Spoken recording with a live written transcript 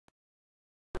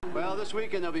Well, this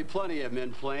weekend there'll be plenty of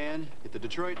men playing at the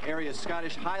Detroit area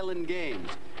Scottish Highland Games.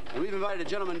 And we've invited a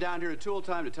gentleman down here to Tool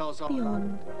Time to tell us all about it.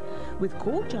 With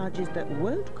court charges that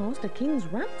won't cost a king's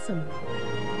ransom.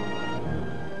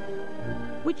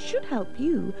 Which should help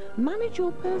you manage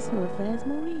your personal affairs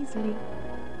more easily.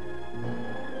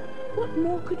 What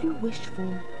more could you wish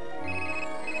for?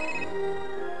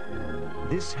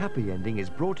 This happy ending is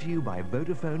brought to you by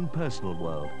Vodafone Personal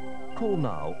World. Call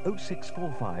now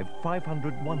 0645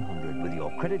 500 100 with your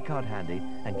credit card handy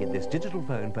and get this digital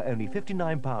phone for only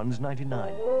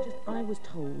 £59.99. Just I was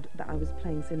told that I was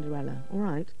playing Cinderella, all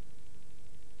right?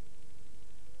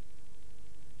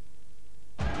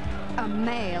 A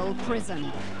male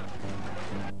prison.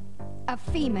 A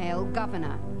female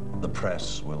governor. The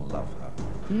press will love her.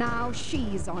 Now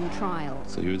she's on trial.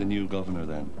 So you're the new governor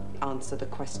then? Answer the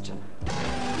question.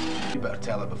 You better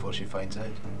tell her before she finds out.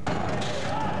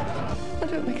 I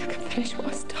don't think I can finish what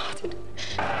I started.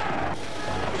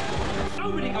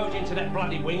 Nobody goes into that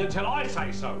bloody wing until I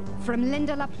say so. From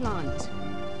Linda LaPlante.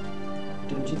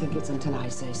 Don't you think it's until I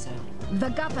say so? The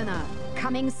Governor,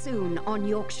 coming soon on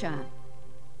Yorkshire.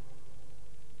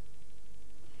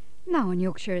 Now on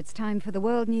Yorkshire, it's time for the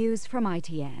world news from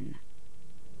ITN.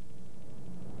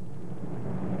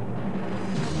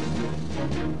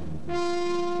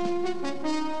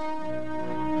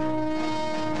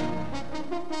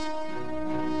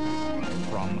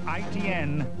 From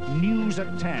ITN, News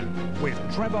at 10 with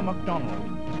Trevor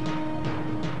MacDonald.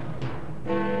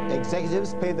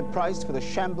 Executives pay the price for the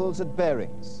shambles at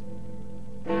Barings.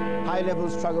 High-level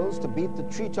struggles to beat the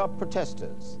treetop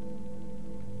protesters.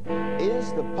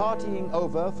 Is the partying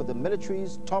over for the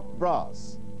military's top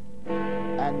brass?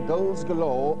 And goals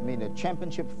galore mean a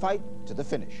championship fight to the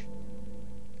finish.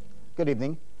 Good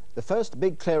evening. The first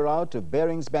big clear-out of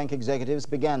Barings Bank executives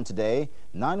began today,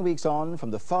 9 weeks on from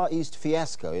the Far East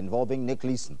fiasco involving Nick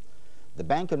Leeson. The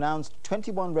bank announced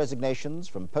 21 resignations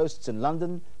from posts in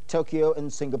London, Tokyo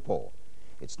and Singapore.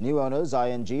 Its new owners,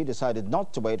 ING, decided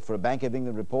not to wait for a Bank of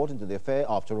England report into the affair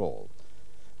after all.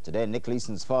 Today, Nick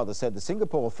Leeson's father said the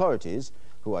Singapore authorities,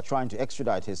 who are trying to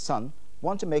extradite his son,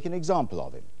 want to make an example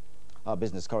of him. Our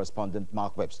business correspondent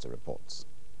Mark Webster reports.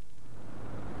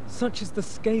 Such is the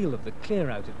scale of the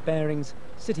clear-out at Barings,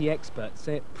 city experts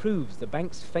say it proves the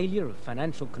bank's failure of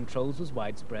financial controls was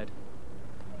widespread.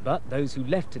 But those who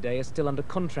left today are still under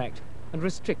contract and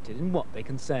restricted in what they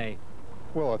can say.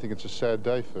 Well, I think it's a sad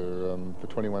day for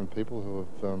 21 people who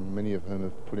have, many of whom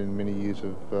have put in many years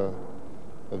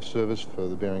of service for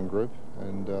the Baring Group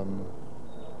and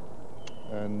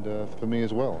for me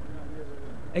as well.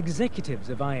 Executives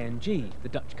of ING, the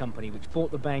Dutch company which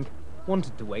bought the bank,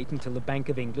 wanted to wait until the Bank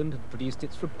of England had produced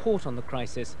its report on the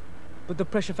crisis, but the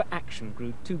pressure for action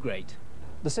grew too great.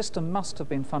 The system must have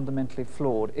been fundamentally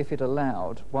flawed if it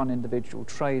allowed one individual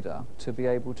trader to be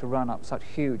able to run up such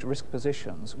huge risk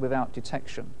positions without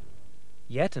detection.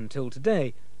 Yet until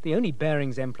today, the only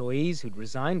Barings employees who'd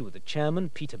resigned were the chairman,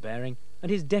 Peter Baring,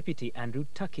 and his deputy, Andrew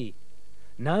Tuckey.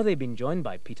 Now they've been joined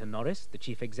by Peter Norris, the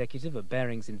chief executive of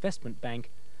Barings Investment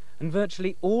Bank, and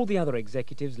virtually all the other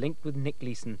executives linked with Nick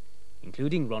Leeson,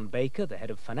 including Ron Baker, the head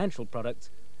of financial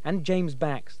products, and James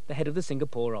Bax, the head of the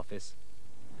Singapore office.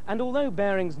 And although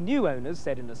Barings' new owners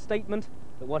said in a statement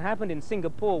that what happened in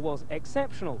Singapore was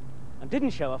exceptional and didn't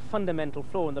show a fundamental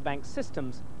flaw in the bank's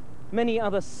systems, many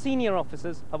other senior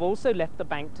officers have also left the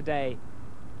bank today.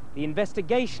 The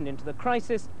investigation into the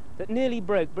crisis that nearly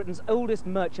broke Britain's oldest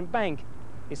merchant bank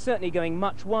is certainly going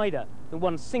much wider than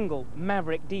one single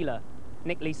maverick dealer,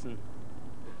 Nick Leeson.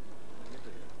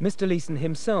 Mr. Leeson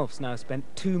himself's now spent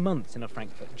 2 months in a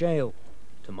Frankfurt jail.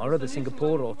 Tomorrow the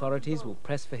Singapore authorities will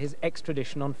press for his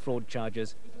extradition on fraud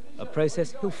charges, a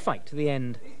process he'll fight to the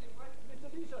end.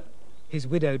 His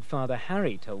widowed father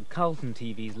Harry told Carlton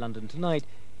TV's London Tonight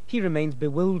he remains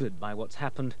bewildered by what's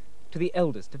happened to the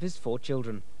eldest of his 4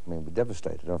 children. I mean, we're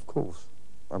devastated, of course.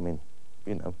 I mean,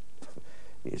 you know,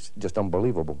 it's just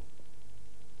unbelievable,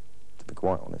 to be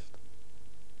quite honest.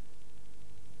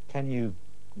 Can you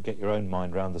get your own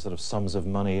mind around the sort of sums of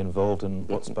money involved in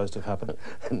what's supposed to happen?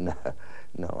 No,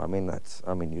 I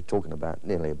mean, you're talking about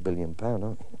nearly £1 billion,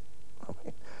 aren't you? I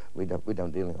mean, we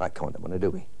don't deal in that kind of money, do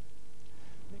we?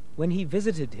 When he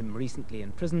visited him recently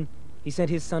in prison, he said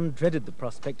his son dreaded the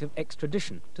prospect of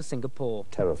extradition to Singapore.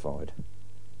 Terrified.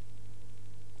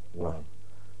 Why?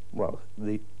 Well,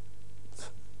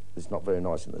 it's not very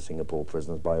nice in the Singapore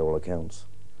prisons by all accounts.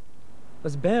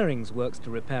 As Barings works to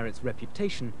repair its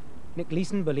reputation, Nick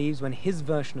Leeson believes when his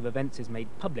version of events is made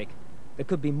public, there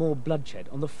could be more bloodshed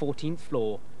on the 14th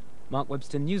floor. Mark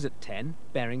Webster, News at 10,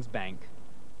 Barings Bank.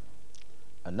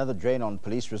 Another drain on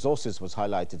police resources was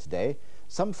highlighted today.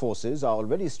 Some forces are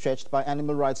already stretched by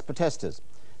animal rights protesters.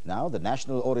 Now, the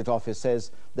National Audit Office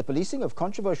says the policing of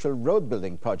controversial road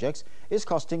building projects is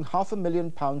costing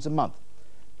 £500,000 a month.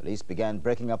 Police began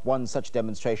breaking up one such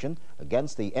demonstration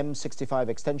against the M65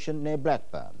 extension near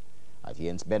Blackburn.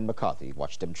 ITN's Ben McCarthy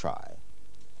watched them try.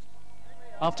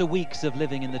 After weeks of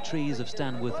living in the trees of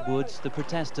Stanworth Woods, the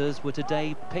protesters were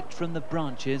today picked from the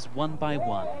branches one by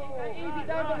one.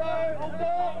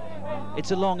 It's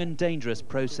a long and dangerous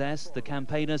process. The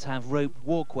campaigners have roped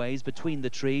walkways between the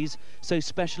trees, so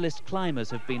specialist climbers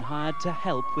have been hired to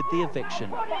help with the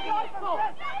eviction.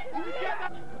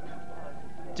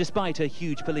 Despite a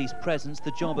huge police presence,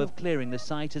 the job of clearing the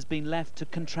site has been left to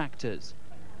contractors.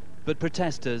 But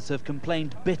protesters have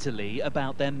complained bitterly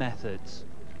about their methods.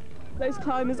 Those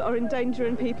climbers are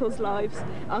endangering people's lives,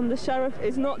 and the sheriff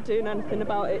is not doing anything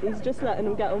about it. He's just letting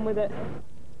them get on with it.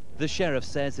 The sheriff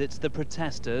says it's the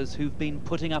protesters who've been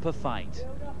putting up a fight.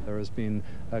 There has been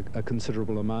a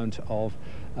considerable amount of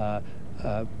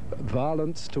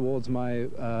violence towards my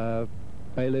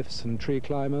bailiffs and tree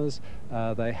climbers.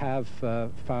 They have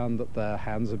found that their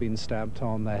hands have been stamped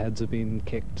on, their heads have been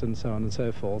kicked, and so on and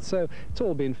so forth. So it's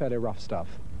all been fairly rough stuff.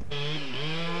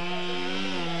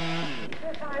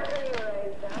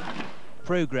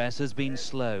 Progress has been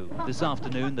slow. This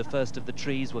afternoon, the first of the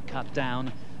trees were cut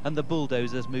down and the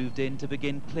bulldozers moved in to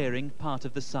begin clearing part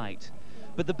of the site.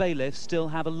 But the bailiffs still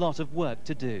have a lot of work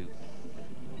to do.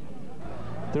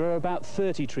 There are about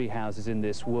 30 tree houses in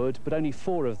this wood, but only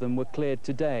 4 of them were cleared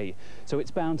today. So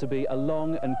it's bound to be a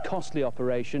long and costly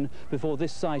operation before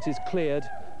this site is cleared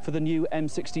for the new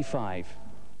M65.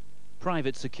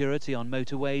 Private security on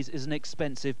motorways is an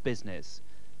expensive business.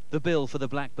 The bill for the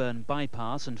Blackburn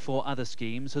bypass and 4 other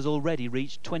schemes has already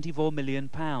reached £24 million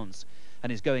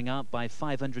and is going up by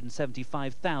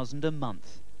 £575,000 a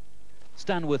month.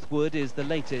 Stanworth Wood is the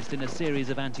latest in a series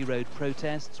of anti-road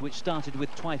protests which started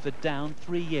with Twyford Down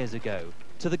 3 years ago.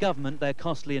 To the government, they're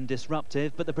costly and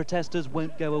disruptive, but the protesters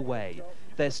won't go away.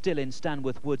 They're still in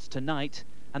Stanworth Woods tonight,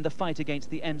 and the fight against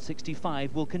the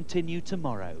M65 will continue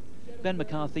tomorrow. Ben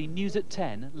McCarthy, News at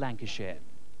 10, Lancashire.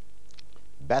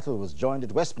 Battle was joined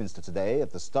at Westminster today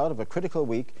at the start of a critical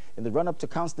week in the run-up to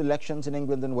council elections in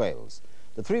England and Wales.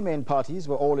 The 3 main parties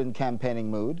were all in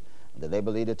campaigning mood. The Labour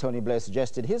leader Tony Blair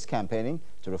suggested his campaigning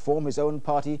to reform his own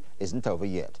party isn't over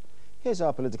yet. Here's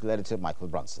our political editor Michael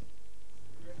Brunson.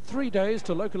 3 days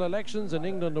to local elections in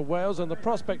England and Wales, and the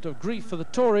prospect of grief for the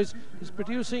Tories is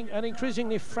producing an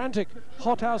increasingly frantic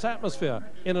hothouse atmosphere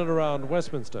in and around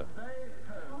Westminster.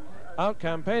 Out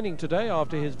campaigning today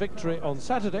after his victory on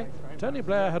Saturday, Tony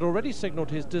Blair had already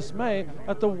signalled his dismay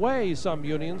at the way some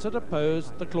unions had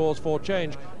opposed the clause for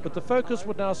change, but the focus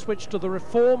would now switch to the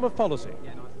reform of policy.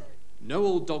 No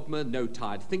old dogma, no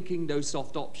tired thinking, no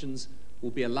soft options will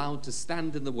be allowed to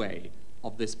stand in the way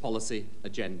of this policy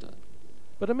agenda.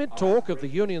 But amid talk of the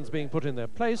unions being put in their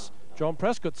place, John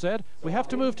Prescott said, "We have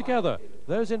to move together.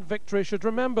 Those in victory should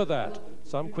remember that."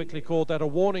 Some quickly called that a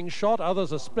warning shot,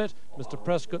 others a split. Mr.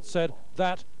 Prescott said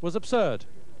that was absurd.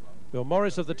 Bill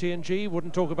Morris of the TNG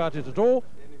wouldn't talk about it at all,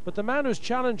 but the man who's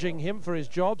challenging him for his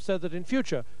job said that in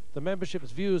future the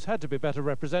membership's views had to be better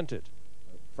represented.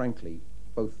 Frankly,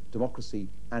 both democracy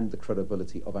and the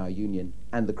credibility of our union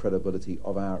and the credibility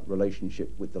of our relationship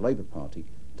with the Labour Party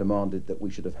demanded that we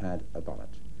should have had a ballot.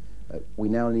 We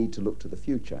now need to look to the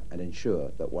future and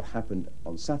ensure that what happened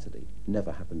on Saturday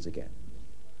never happens again.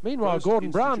 Meanwhile,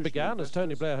 Gordon Brown began, as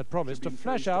Tony Blair had promised, to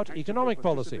flesh out economic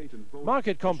policy.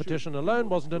 Market competition alone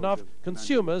wasn't enough.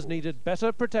 Consumers needed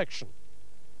better protection.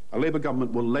 A Labour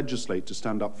government will legislate to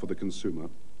stand up for the consumer.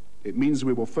 It means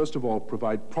we will first of all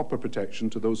provide proper protection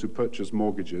to those who purchase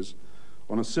mortgages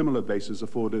on a similar basis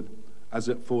as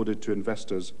afforded to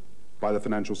investors by the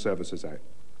Financial Services Act.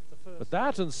 But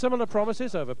that and similar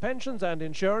promises over pensions and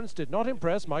insurance did not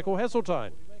impress Michael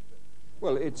Heseltine.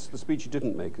 Well, it's the speech he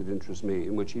didn't make that interests me,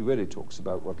 in which he really talks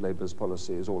about what Labour's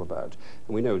policy is all about.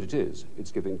 And we know what it is.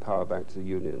 It's giving power back to the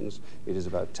unions. It is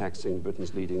about taxing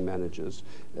Britain's leading managers.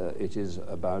 It is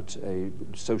about a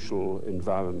social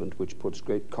environment which puts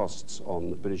great costs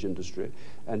on the British industry.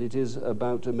 And it is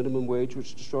about a minimum wage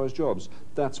which destroys jobs.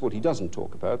 That's what he doesn't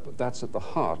talk about, but that's at the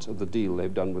heart of the deal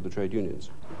they've done with the trade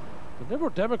unions. The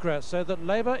Liberal Democrats said that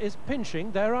Labour is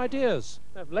pinching their ideas.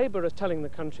 Now, if Labour is telling the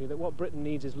country that what Britain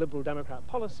needs is Liberal Democrat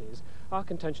policies, our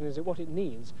contention is that what it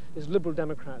needs is Liberal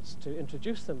Democrats to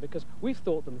introduce them, because we've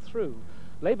thought them through.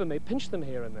 Labour may pinch them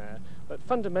here and there, but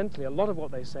fundamentally a lot of what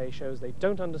they say shows they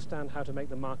don't understand how to make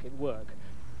the market work.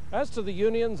 As to the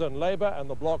unions and Labour and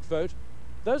the bloc vote,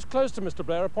 Those close to Mr.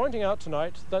 Blair are pointing out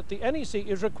tonight that the NEC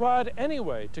is required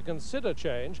anyway to consider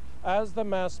change as the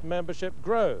mass membership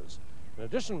grows. In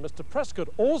addition, Mr. Prescott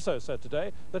also said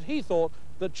today that he thought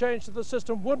that change to the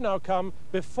system would now come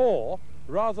before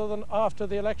rather than after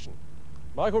the election.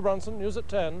 Michael Brunson, News at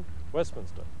 10,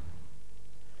 Westminster.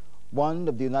 One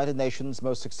of the United Nations'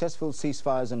 most successful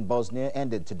ceasefires in Bosnia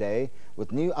ended today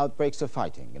with new outbreaks of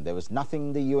fighting, and there was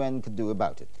nothing the UN could do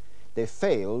about it. They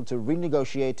failed to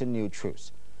renegotiate a new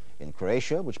truce. In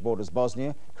Croatia, which borders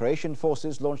Bosnia, Croatian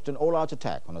forces launched an all-out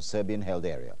attack on a Serbian-held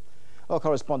area. Our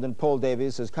correspondent Paul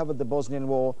Davies has covered the Bosnian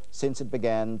war since it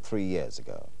began 3 years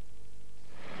ago.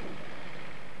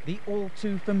 The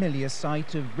all-too-familiar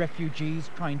sight of refugees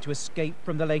trying to escape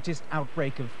from the latest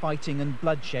outbreak of fighting and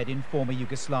bloodshed in former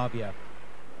Yugoslavia.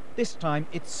 This time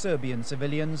it's Serbian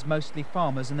civilians, mostly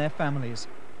farmers and their families,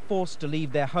 forced to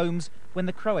leave their homes when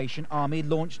the Croatian army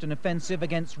launched an offensive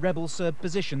against rebel Serb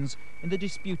positions in the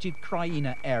disputed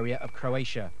Krajina area of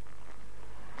Croatia.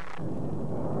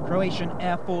 Croatian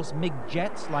Air Force MiG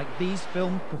jets like these,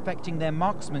 filmed perfecting their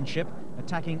marksmanship,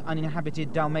 attacking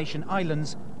uninhabited Dalmatian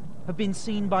islands, have been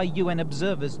seen by UN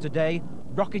observers today,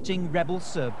 rocketing rebel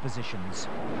Serb positions.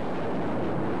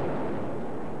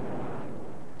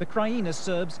 The Krajina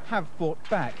Serbs have fought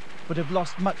back, but have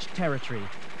lost much territory.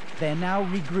 They're now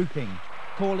regrouping,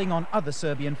 calling on other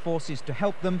Serbian forces to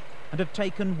help them, and have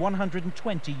taken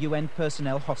 120 UN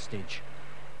personnel hostage.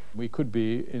 We could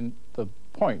be in the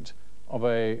point of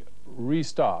a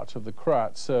restart of the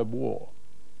Croat-Serb war.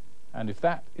 And if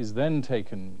that is then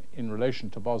taken in relation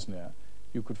to Bosnia,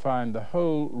 you could find the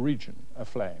whole region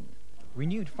aflame.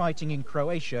 Renewed fighting in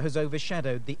Croatia has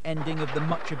overshadowed the ending of the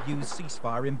much-abused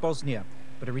ceasefire in Bosnia,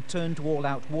 but a return to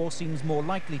all-out war seems more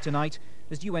likely tonight,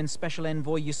 as UN Special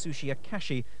Envoy Yasushi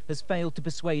Akashi has failed to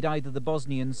persuade either the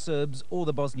Bosnian Serbs or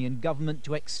the Bosnian government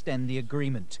to extend the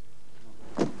agreement.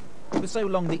 For so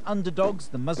long, the underdogs,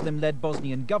 the Muslim-led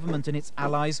Bosnian government and its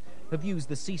allies, have used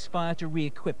the ceasefire to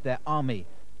re-equip their army.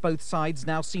 Both sides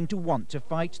now seem to want to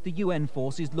fight. The UN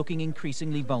force is looking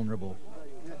increasingly vulnerable.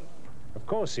 Of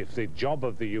course, if the job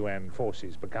of the UN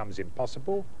forces becomes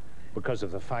impossible because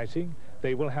of the fighting,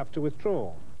 they will have to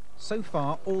withdraw. So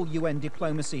far, all UN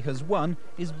diplomacy has won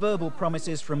is verbal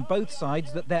promises from both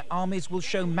sides that their armies will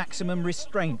show maximum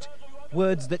restraint,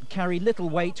 words that carry little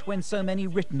weight when so many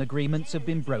written agreements have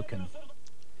been broken.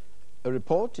 A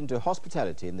report into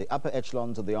hospitality in the upper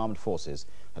echelons of the armed forces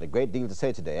had a great deal to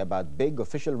say today about big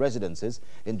official residences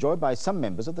enjoyed by some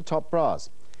members of the top brass.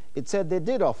 It said they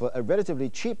did offer a relatively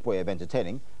cheap way of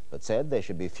entertaining, but said there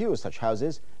should be fewer such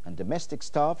houses and domestic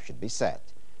staff should be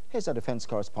sacked. Here's our defence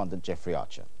correspondent Geoffrey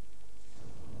Archer.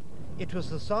 It was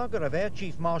the saga of Air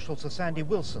Chief Marshal Sir Sandy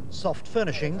Wilson's soft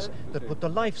furnishings that put the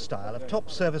lifestyle of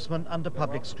top servicemen under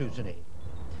public scrutiny.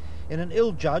 In an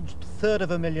ill-judged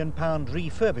 £250,000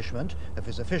 refurbishment of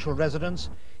his official residence,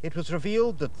 it was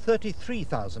revealed that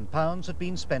 £33,000 had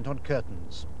been spent on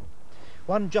curtains.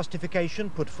 One justification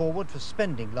put forward for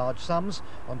spending large sums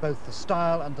on both the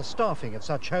style and the staffing of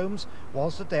such homes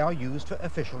was that they are used for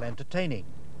official entertaining.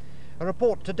 A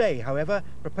report today, however,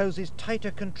 proposes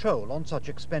tighter control on such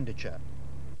expenditure.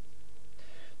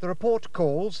 The report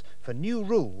calls for new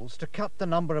rules to cut the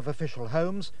number of official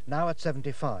homes, now at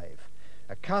 75.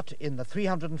 A cut in the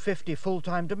 350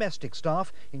 full-time domestic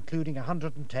staff, including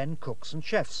 110 cooks and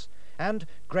chefs, and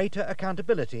greater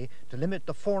accountability to limit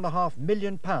the £4.5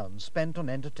 million spent on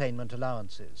entertainment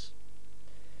allowances.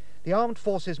 The Armed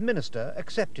Forces Minister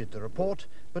accepted the report,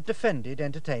 but defended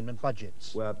entertainment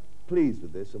budgets. We're pleased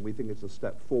with this, and we think it's a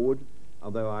step forward,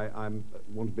 although I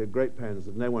want to be a great parent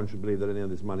that no one should believe that any of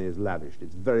this money is lavished.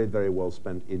 It's very, very well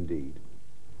spent indeed.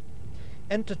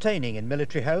 Entertaining in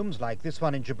military homes like this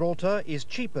one in Gibraltar is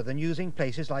cheaper than using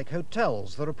places like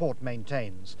hotels, the report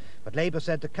maintains. But Labour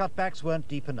said the cutbacks weren't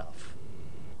deep enough.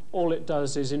 All it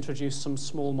does is introduce some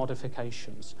small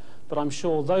modifications. But I'm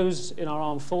sure those in our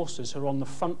armed forces who are on the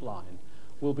front line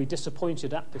will be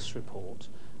disappointed at this report.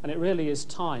 And it really is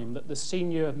time that the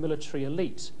senior military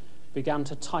elite began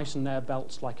to tighten their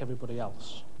belts like everybody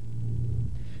else.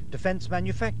 Defence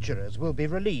manufacturers will be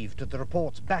relieved at the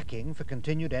report's backing for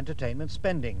continued entertainment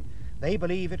spending. They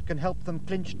believe it can help them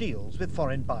clinch deals with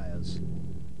foreign buyers.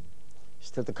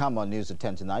 Still to come on News at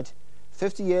 10 tonight.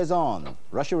 50 years on,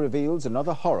 Russia reveals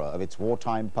another horror of its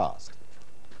wartime past.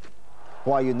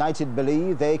 Why United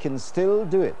believe they can still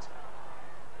do it.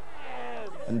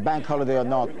 And bank holiday or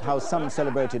not, how some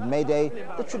celebrated May Day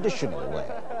the traditional way.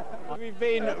 We've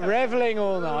been revelling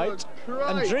all night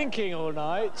and drinking all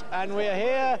night, and we're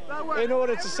here in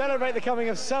order to celebrate the coming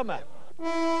of summer.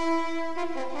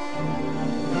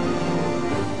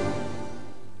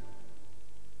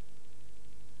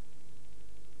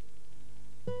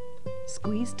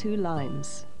 Squeeze 2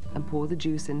 limes and pour the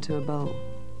juice into a bowl.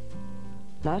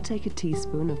 Now take a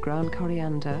teaspoon of ground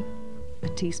coriander, a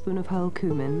teaspoon of whole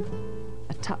cumin,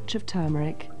 a touch of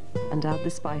turmeric, and add the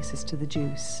spices to the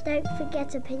juice. Don't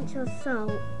forget a pinch of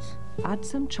salt. Add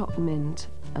some chopped mint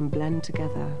and blend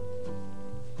together.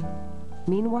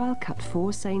 Meanwhile, cut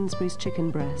 4 Sainsbury's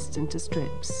chicken breasts into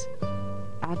strips.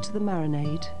 Add to the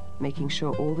marinade, making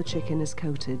sure all the chicken is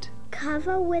coated.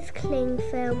 Cover with cling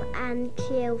film and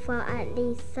chill for at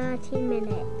least 30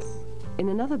 minutes. In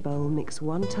another bowl, mix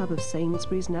 1 tub of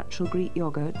Sainsbury's natural Greek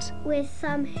yogurt with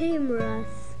some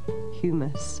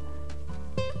hummus.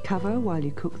 Cover while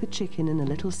you cook the chicken in a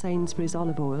little Sainsbury's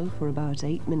olive oil for about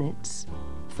 8 minutes.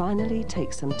 Finally,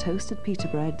 take some toasted pita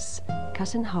breads,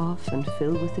 cut in half and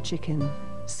fill with the chicken.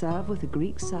 Serve with a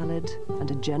Greek salad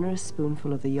and a generous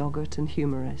spoonful of the yogurt and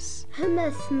hummus.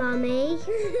 Hummus, Mummy.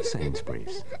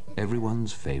 Sainsbury's,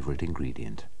 everyone's favourite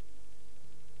ingredient.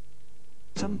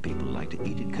 Some people like to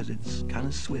eat it because it's kind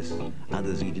of Swiss.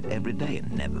 Others eat it every day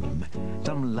and never.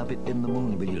 Some love it in the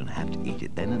morning, but you don't have to eat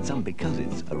it then. And some because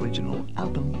it's original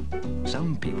Alpen.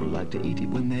 Some people like to eat it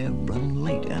when they're run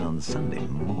late, and on Sunday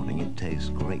morning it tastes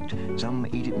great. Some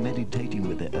eat it meditating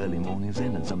with their early mornings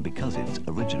in, and some because it's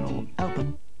original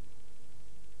Alpen.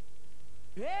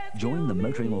 Join the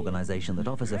motoring organisation that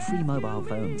offers a free mobile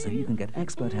phone so you can get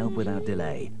expert help without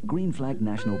delay. Green Flag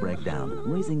National Breakdown,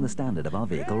 raising the standard of our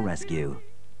vehicle rescue.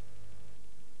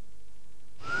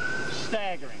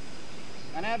 Staggering.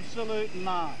 An absolute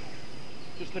marvel.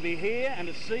 Just to be here and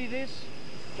to see this,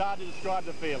 it's hard to describe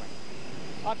the feeling.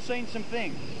 I've seen some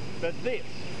things, but this,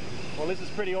 well, this is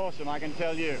pretty awesome, I can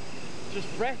tell you.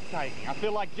 Just breathtaking. I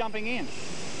feel like jumping in. In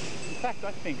fact,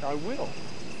 I think I will.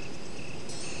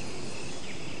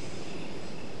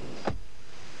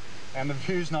 And the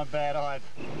view's not bad either.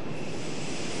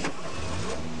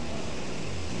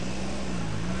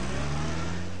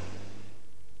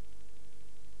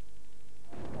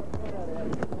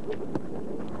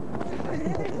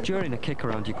 During a kick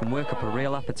around you can work up a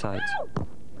real appetite.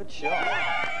 Good shot.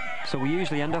 So we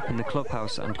usually end up in the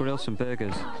clubhouse and grill some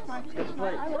burgers.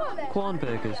 Quorn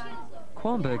burgers.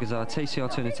 Quorn burgers are a tasty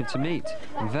alternative to meat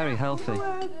and very healthy.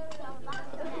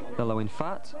 They're low in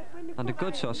fat and a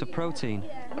good source of protein.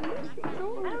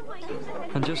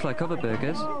 And just like other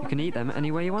burgers, you can eat them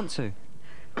any way you want to.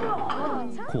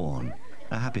 Quorn,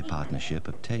 a happy partnership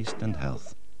of taste and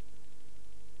health.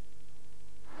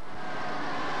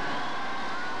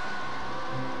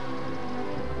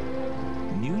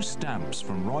 New stamps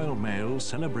from Royal Mail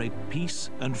celebrate peace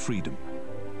and freedom.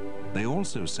 They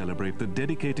also celebrate the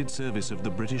dedicated service of the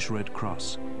British Red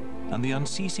Cross and the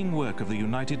unceasing work of the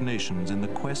United Nations in the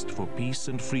quest for peace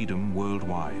and freedom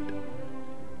worldwide.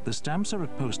 The stamps are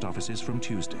at post offices from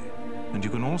Tuesday, and you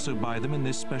can also buy them in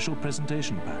this special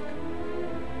presentation pack.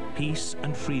 Peace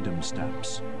and Freedom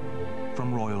stamps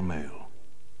from Royal Mail.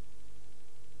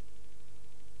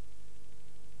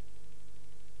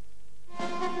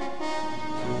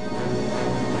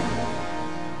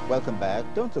 Welcome back.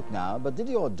 Don't look now, but did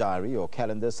your diary or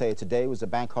calendar say today was a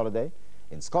bank holiday?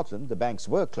 In Scotland, the banks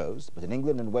were closed, but in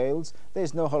England and Wales,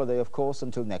 there's no holiday, of course,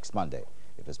 until next Monday.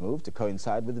 It was moved to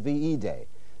coincide with VE Day.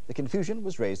 The confusion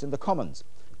was raised in the Commons.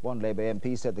 One Labour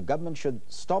MP said the government should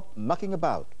stop mucking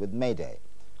about with May Day.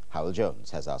 Howell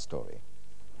Jones has our story.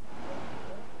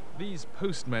 These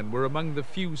postmen were among the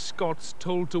few Scots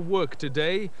told to work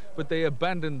today, but they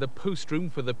abandoned the post room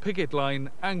for the picket line,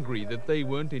 angry that they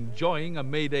weren't enjoying a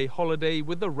May Day holiday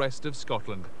with the rest of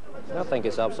Scotland. I think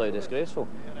it's absolutely disgraceful.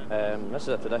 This is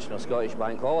a traditional Scottish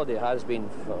bank holiday. It has been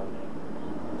for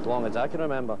as long as I can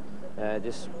remember. It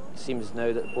just seems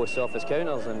now that the post office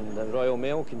counters and the Royal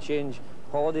Mail can change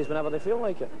holidays whenever they feel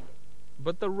like it.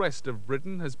 But the rest of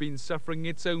Britain has been suffering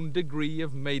its own degree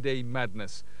of May Day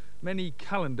madness. Many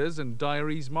calendars and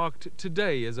diaries marked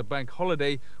today as a bank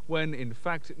holiday, when in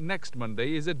fact next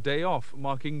Monday is a day off,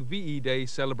 marking VE Day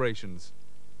celebrations.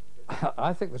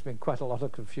 I think there's been quite a lot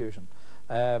of confusion.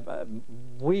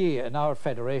 We, in our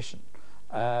federation,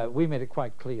 we made it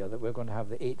quite clear that we're going to have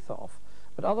the 8th off,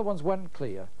 but other ones weren't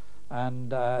clear,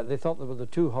 and they thought there were the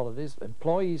 2 holidays.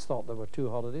 Employees thought there were 2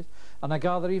 holidays, and I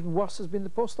gather even worse has been the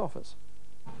post office.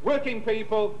 Working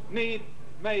people need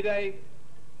May Day.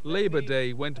 Labour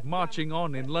Day went marching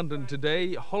on in London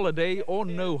today, holiday or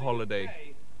no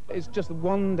holiday. It's just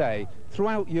one day.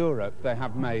 Throughout Europe they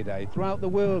have May Day. Throughout the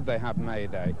world they have May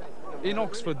Day. In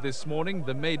Oxford this morning,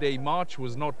 the May Day march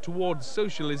was not towards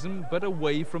socialism, but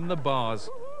away from the bars.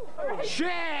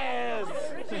 Cheers!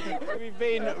 We've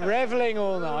been revelling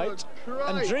all night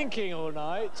and drinking all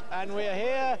night, and we're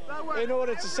here in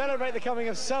order to celebrate the coming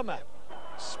of summer.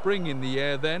 Spring in the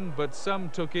air then, but some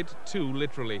took it too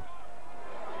literally.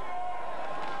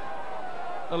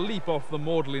 a leap off the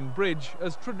Magdalen Bridge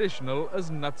as traditional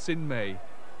as nuts in May.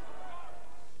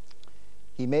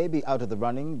 He may be out of the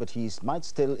running, but he might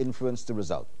still influence the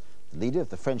result. The leader of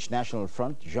the French National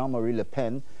Front, Jean-Marie Le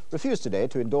Pen, refused today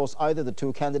to endorse either the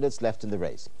two candidates left in the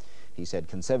race. He said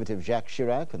Conservative Jacques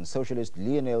Chirac and Socialist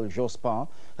Lionel Jospin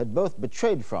had both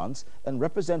betrayed France and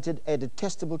represented a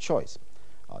detestable choice.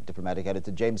 Our diplomatic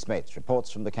editor James Mates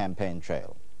reports from the campaign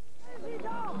trail.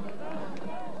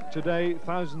 Today,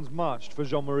 thousands marched for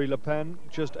Jean-Marie Le Pen.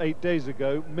 Just 8 days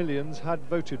ago, millions had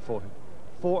voted for him.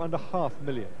 4.5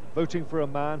 million, voting for a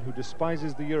man who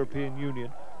despises the European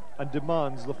Union and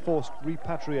demands the forced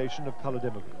repatriation of coloured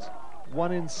immigrants.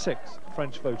 1 in 6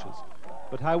 French voters.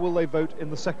 But how will they vote in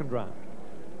the second round?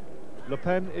 Le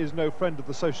Pen is no friend of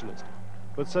the socialist,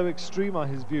 but so extreme are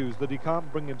his views that he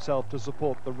can't bring himself to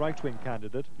support the right-wing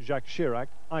candidate, Jacques Chirac,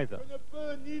 either.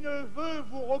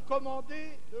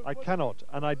 I cannot,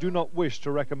 and I do not wish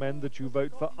to recommend that you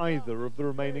vote for either of the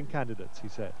remaining candidates, he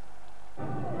said.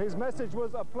 His message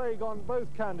was a plague on both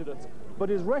candidates, but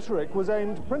his rhetoric was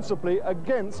aimed principally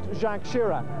against Jacques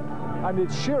Chirac. And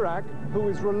it's Chirac who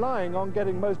is relying on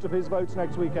getting most of his votes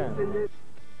next weekend.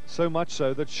 So much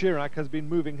so that Chirac has been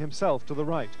moving himself to the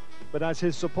right. But as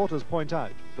his supporters point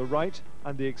out, the right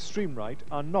and the extreme right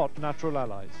are not natural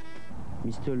allies.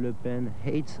 Mr. Le Pen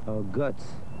hates our guts,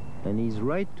 and he's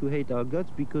right to hate our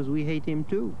guts because we hate him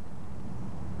too.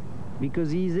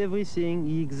 Because he is everything,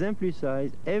 he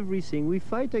exemplifies everything we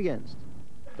fight against.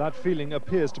 That feeling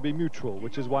appears to be mutual,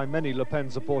 which is why many Le Pen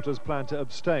supporters plan to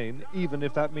abstain, even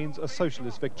if that means a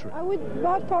socialist victory. I would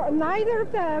vote for neither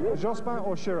of them. Jospin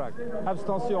or Chirac?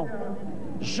 Abstention.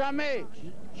 Jamais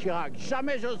Chirac,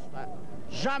 jamais Jospin.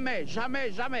 Jamais,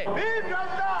 jamais, jamais. Vive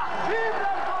l'Alsace! Vive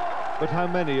l'Alsace! But how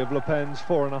many of Le Pen's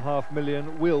 4.5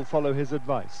 million will follow his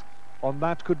advice? On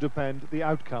that could depend the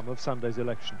outcome of Sunday's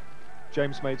election.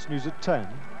 James Mates, News at 10,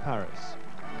 Paris.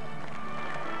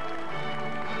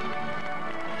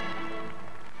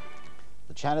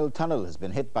 The Channel Tunnel has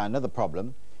been hit by another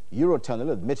problem. Eurotunnel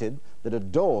admitted that a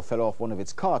door fell off one of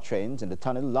its car trains in the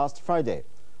tunnel last Friday.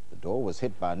 The door was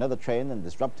hit by another train and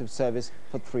disrupted service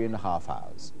for 3.5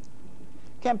 hours.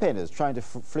 Campaigners trying to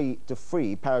free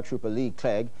paratrooper Lee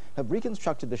Clegg have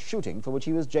reconstructed the shooting for which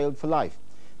he was jailed for life.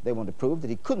 They want to prove that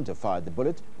he couldn't have fired the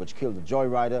bullet which killed a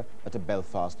joyrider at a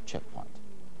Belfast checkpoint.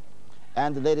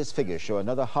 And the latest figures show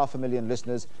another 500,000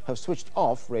 listeners have switched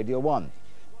off Radio 1.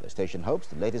 The station hopes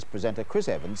the latest presenter, Chris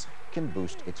Evans, can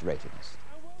boost its ratings.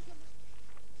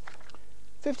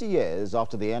 50 years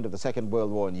after the end of the Second World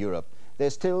War in Europe,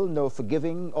 there's still no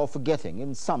forgiving or forgetting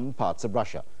in some parts of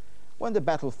Russia. When the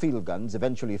battlefield guns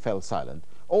eventually fell silent,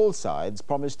 all sides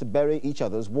promised to bury each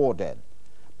other's war dead.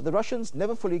 But the Russians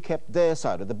never fully kept their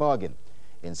side of the bargain.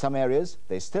 In some areas,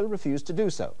 they still refused to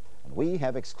do so, and we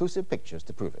have exclusive pictures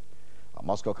to prove it. Our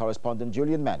Moscow correspondent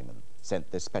Julian Manniman sent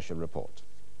this special report.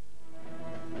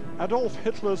 Adolf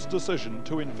Hitler's decision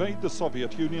to invade the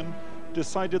Soviet Union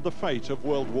decided the fate of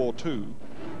World War II.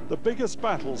 The biggest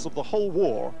battles of the whole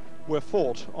war were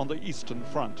fought on the Eastern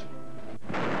Front.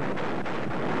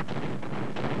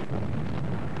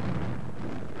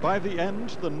 By the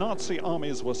end, the Nazi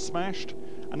armies were smashed,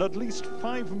 and at least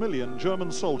 5 million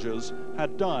German soldiers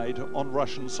had died on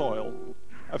Russian soil.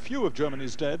 A few of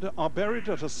Germany's dead are buried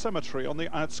at a cemetery on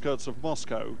the outskirts of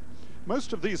Moscow.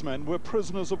 Most of these men were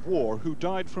prisoners of war who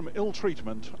died from ill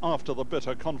treatment after the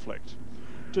bitter conflict.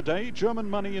 Today, German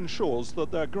money ensures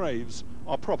that their graves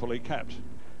are properly kept.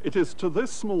 It is to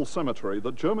this small cemetery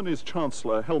that Germany's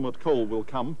Chancellor Helmut Kohl will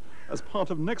come as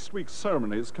part of next week's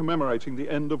ceremonies commemorating the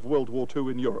end of World War II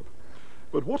in Europe.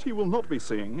 But what he will not be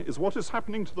seeing is what is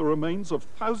happening to the remains of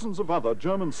thousands of other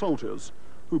German soldiers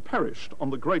who perished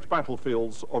on the great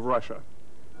battlefields of Russia.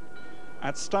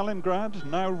 At Stalingrad,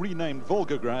 now renamed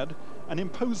Volgograd, an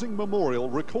imposing memorial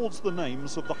records the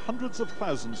names of the hundreds of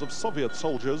thousands of Soviet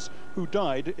soldiers who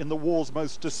died in the war's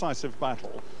most decisive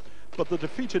battle. But the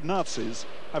defeated Nazis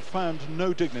have found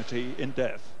no dignity in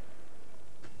death.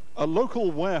 A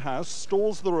local warehouse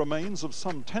stores the remains of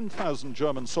some 10,000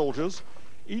 German soldiers,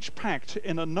 each packed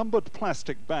in a numbered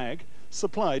plastic bag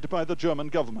supplied by the German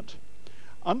government.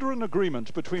 Under an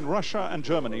agreement between Russia and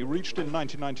Germany reached in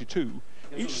 1992,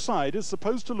 each side is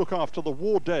supposed to look after the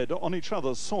war dead on each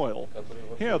other's soil.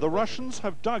 Here, the Russians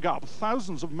have dug up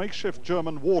thousands of makeshift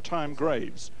German wartime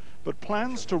graves, but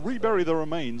plans to rebury the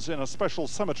remains in a special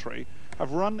cemetery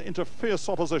have run into fierce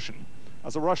opposition,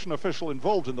 as a Russian official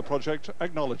involved in the project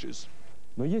acknowledges.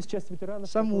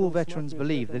 Some war veterans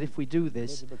believe that if we do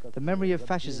this, the memory of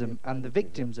fascism and the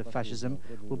victims of fascism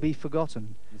will be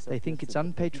forgotten. They think it's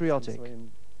unpatriotic.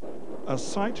 A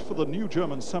site for the new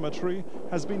German cemetery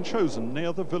has been chosen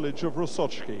near the village of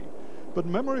Rosochki. But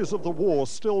memories of the war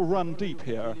still run deep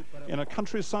here, in a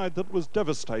countryside that was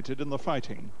devastated in the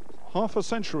fighting. Half a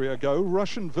century ago,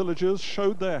 Russian villagers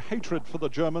showed their hatred for the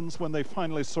Germans when they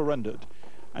finally surrendered.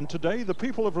 And today, the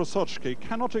people of Rosochki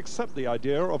cannot accept the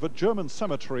idea of a German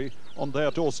cemetery on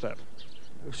their doorstep.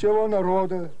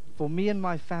 For me and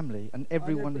my family and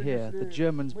everyone here, the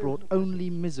Germans brought only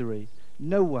misery.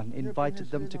 No one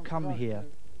invited them to come here.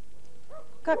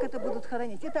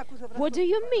 What do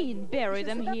you mean, bury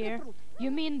them here?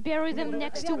 You mean bury them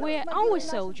next to where our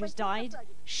soldiers died?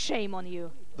 Shame on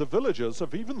you. The villagers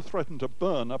have even threatened to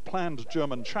burn a planned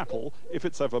German chapel if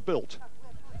it's ever built.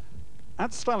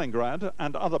 At Stalingrad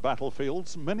and other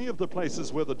battlefields, many of the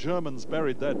places where the Germans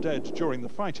buried their dead during the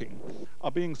fighting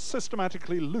are being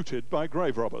systematically looted by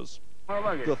grave robbers.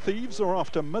 The thieves are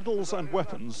after medals and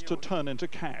weapons to turn into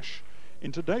cash.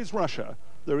 In today's Russia,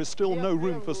 there is still no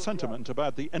room for sentiment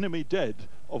about the enemy dead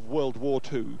of World War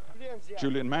II.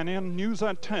 Julian Mannion, News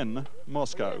at 10,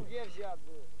 Moscow.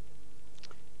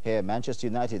 Here, Manchester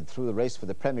United threw the race for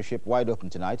the Premiership wide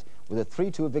open tonight with a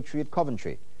 3-2 victory at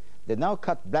Coventry. They've now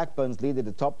cut Blackburn's lead at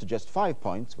the top to just 5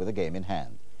 points with a game in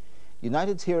hand.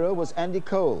 United's hero was Andy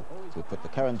Cole, who put the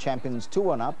current champions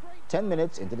 2-1 up 10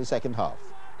 minutes into the second half.